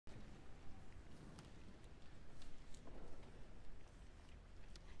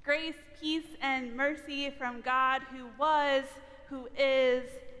Grace, peace, and mercy from God who was, who is,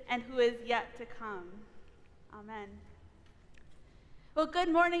 and who is yet to come. Amen. Well, good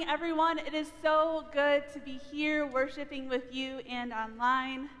morning, everyone. It is so good to be here worshiping with you and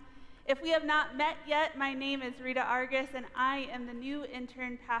online. If we have not met yet, my name is Rita, and I am the new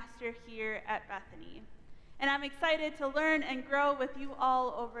intern pastor here at Bethany. And I'm excited to learn and grow with you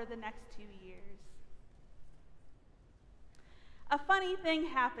all over the next 2 years. A funny thing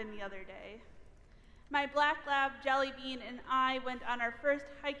happened the other day. My black lab, Jelly Bean, and I went on our first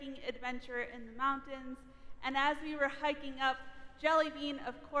hiking adventure in the mountains, and as we were hiking up, Jelly Bean,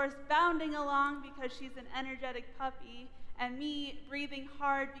 of course, bounding along because she's an energetic puppy, and me breathing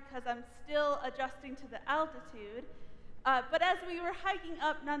hard because I'm still adjusting to the altitude. But as we were hiking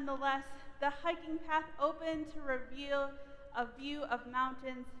up nonetheless, the hiking path opened to reveal a view of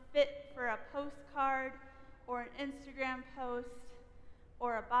mountains fit for a postcard or an Instagram post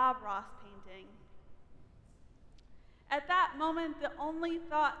or a Bob Ross painting. At that moment, the only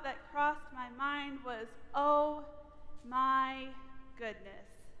thought that crossed my mind was, oh my goodness,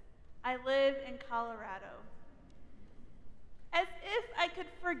 I live in Colorado. As if I could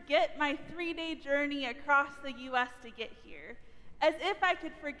forget my 3-day journey across the U.S. to get here. As if I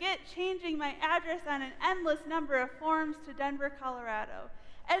could forget changing my address on an endless number of forms to Denver, Colorado.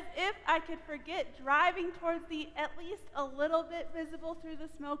 As if I could forget driving towards the at least a little bit visible through the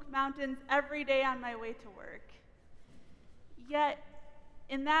smoke mountains every day on my way to work. Yet,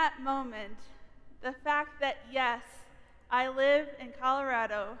 in that moment, the fact that yes, I live in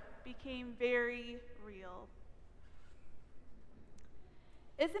Colorado became very real.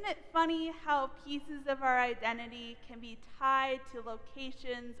 Isn't it funny how pieces of our identity can be tied to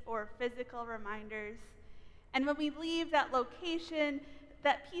locations or physical reminders? And when we leave that location,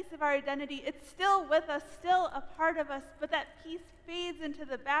 that piece of our identity, it's still with us, still a part of us, but that piece fades into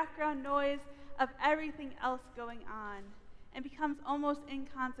the background noise of everything else going on and becomes almost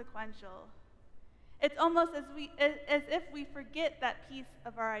inconsequential. It's almost as if we forget that piece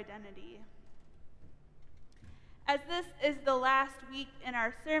of our identity. As this is the last week in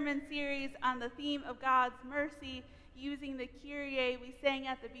our sermon series on the theme of God's mercy, using the Kyrie we sang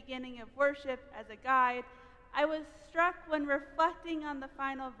at the beginning of worship as a guide, I was struck when reflecting on the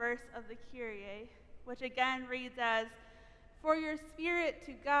final verse of the Kyrie, which again reads as, "For your Spirit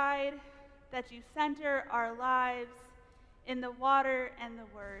to guide, that you center our lives in the water and the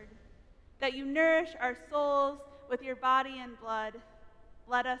word, that you nourish our souls with your body and blood.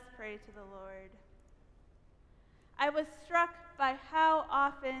 Let us pray to the Lord." I was struck by how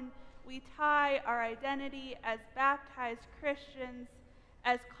often we tie our identity as baptized Christians,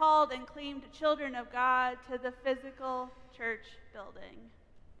 as called and claimed children of God, to the physical church building.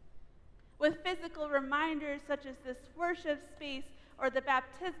 With physical reminders such as this worship space or the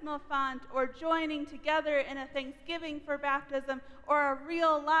baptismal font or joining together in a thanksgiving for baptism or a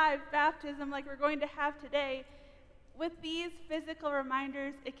real live baptism like we're going to have today, with these physical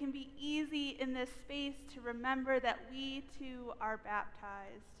reminders, it can be easy in this space to remember that we too are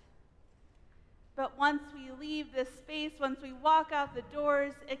baptized. But once we leave this space, once we walk out the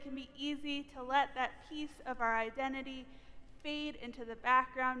doors, it can be easy to let that piece of our identity fade into the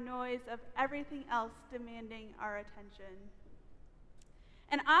background noise of everything else demanding our attention.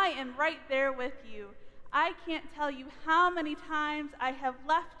 And I am right there with you. I can't tell you how many times I have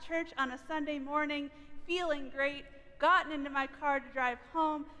left church on a Sunday morning feeling great, gotten into my car to drive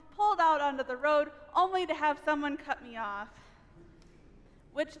home, pulled out onto the road, only to have someone cut me off.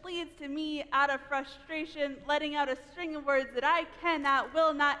 Which leads to me, out of frustration, letting out a string of words that I cannot,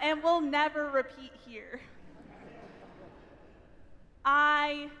 will not, and will never repeat here.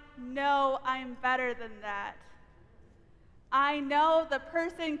 I know I'm better than that. I know the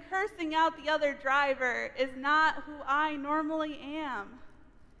person cursing out the other driver is not who I normally am.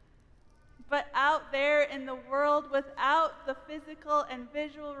 But out there in the world, without the physical and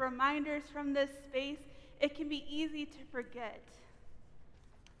visual reminders from this space, it can be easy to forget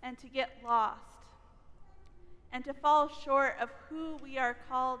and to get lost and to fall short of who we are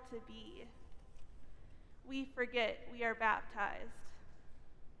called to be. We forget we are baptized.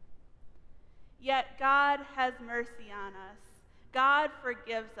 Yet God has mercy on us. God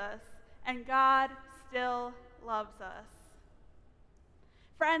forgives us, and God still loves us.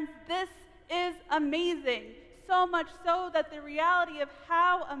 Friends, this is amazing, so much so that the reality of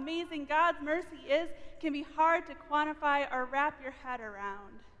how amazing God's mercy is can be hard to quantify or wrap your head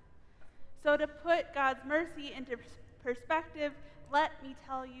around. So to put God's mercy into perspective, let me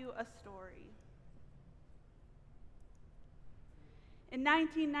tell you a story. In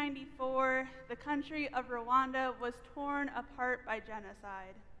 1994, the country of Rwanda was torn apart by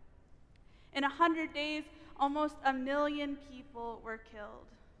genocide. In 100 days, almost 1 million people were killed.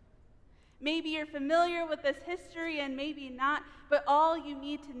 Maybe you're familiar with this history and maybe not, but all you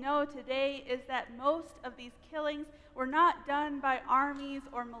need to know today is that most of these killings were not done by armies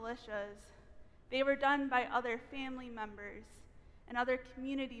or militias. They were done by other family members and other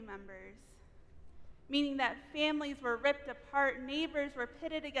community members, meaning that families were ripped apart, neighbors were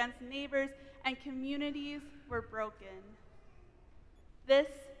pitted against neighbors, and communities were broken. This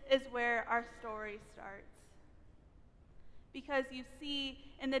is where our story starts. Because you see,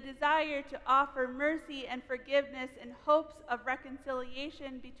 in the desire to offer mercy and forgiveness in hopes of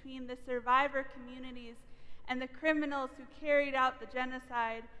reconciliation between the survivor communities and the criminals who carried out the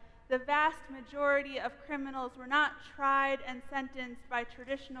genocide, the vast majority of criminals were not tried and sentenced by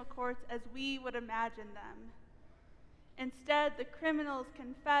traditional courts as we would imagine them. Instead, the criminals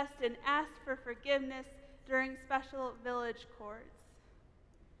confessed and asked for forgiveness during special village courts.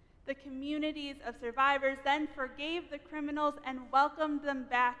 The communities of survivors then forgave the criminals and welcomed them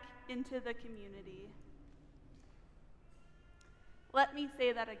back into the community. Let me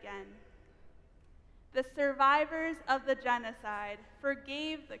say that again. The survivors of the genocide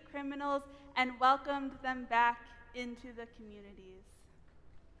forgave the criminals and welcomed them back into the communities.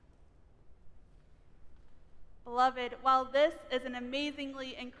 Beloved, while this is an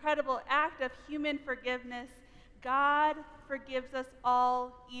amazingly incredible act of human forgiveness, God forgives us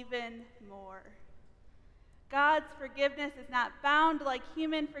all even more. God's forgiveness is not bound like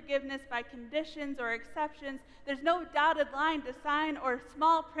human forgiveness by conditions or exceptions. There's no dotted line to sign or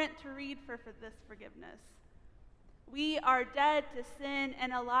small print to read for this forgiveness. We are dead to sin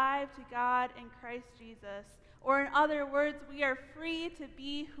and alive to God in Christ Jesus. Or in other words, we are free to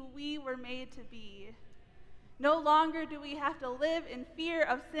be who we were made to be. No longer do we have to live in fear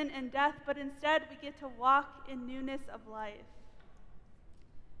of sin and death, but instead we get to walk in newness of life.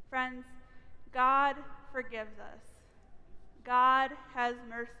 Friends, God forgives us. God has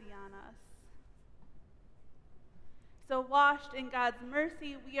mercy on us. So washed in God's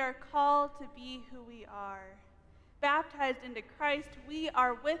mercy, we are called to be who we are. Baptized into Christ, we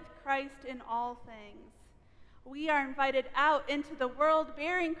are with Christ in all things. We are invited out into the world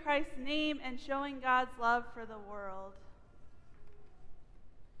bearing Christ's name and showing God's love for the world.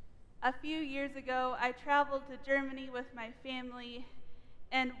 A few years ago, I traveled to Germany with my family,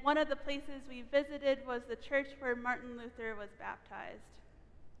 and one of the places we visited was the church where Martin Luther was baptized.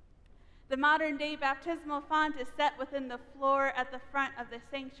 The modern-day baptismal font is set within the floor at the front of the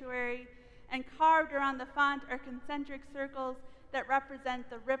sanctuary, and carved around the font are concentric circles that represent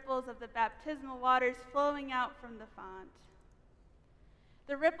the ripples of the baptismal waters flowing out from the font.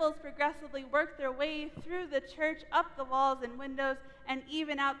 The ripples progressively work their way through the church, up the walls and windows, and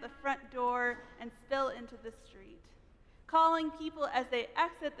even out the front door and spill into the street, calling people as they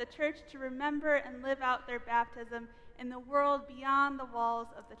exit the church to remember and live out their baptism in the world beyond the walls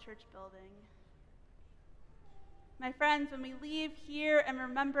of the church building. My friends, when we leave here and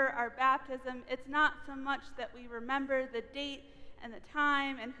remember our baptism, it's not so much that we remember the date and the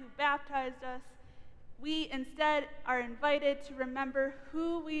time and who baptized us. We instead are invited to remember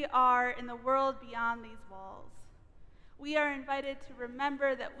who we are in the world beyond these walls. We are invited to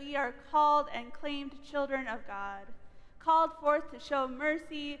remember that we are called and claimed children of God, called forth to show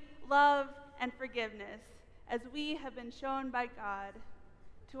mercy, love, and forgiveness, as we have been shown by God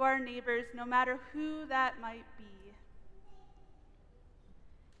to our neighbors, no matter who that might be.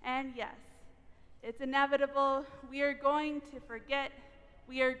 And yes, it's inevitable. We are going to forget.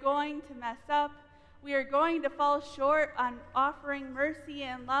 We are going to mess up. We are going to fall short on offering mercy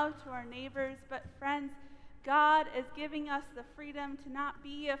and love to our neighbors. But friends, God is giving us the freedom to not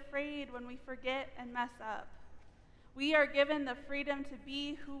be afraid when we forget and mess up. We are given the freedom to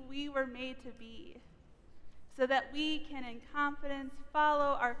be who we were made to be, so that we can in confidence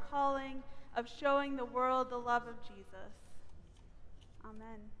follow our calling of showing the world the love of Jesus.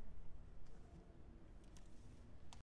 Amen.